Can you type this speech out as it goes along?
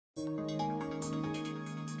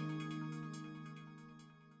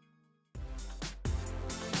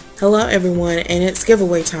Hello everyone, and it's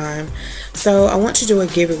giveaway time. So I want to do a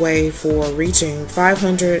giveaway for reaching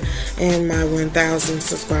 500 and my 1,000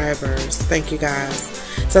 subscribers. Thank you guys.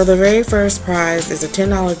 So the very first prize is a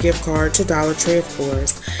 $10 gift card to Dollar Tree, of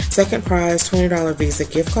course. Second prize, $20 Visa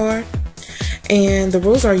gift card. And the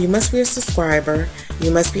rules are: you must be a subscriber,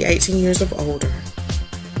 you must be 18 years of older,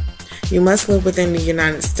 you must live within the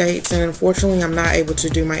United States, and unfortunately I'm not able to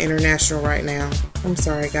do my international right now. I'm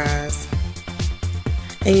sorry guys.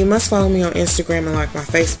 And you must follow me on Instagram and like my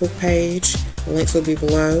Facebook page. The links will be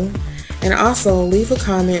below. And also leave a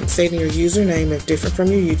comment stating your username if different from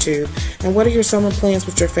your YouTube, and what are your summer plans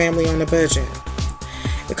with your family on a budget.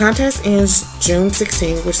 The contest ends June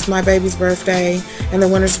 16th, which is my baby's birthday, and the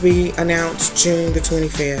winners will be announced June the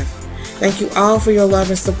 25th. Thank you all for your love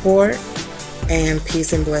and support, and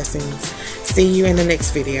peace and blessings. See you in the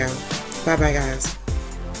next video. Bye bye guys.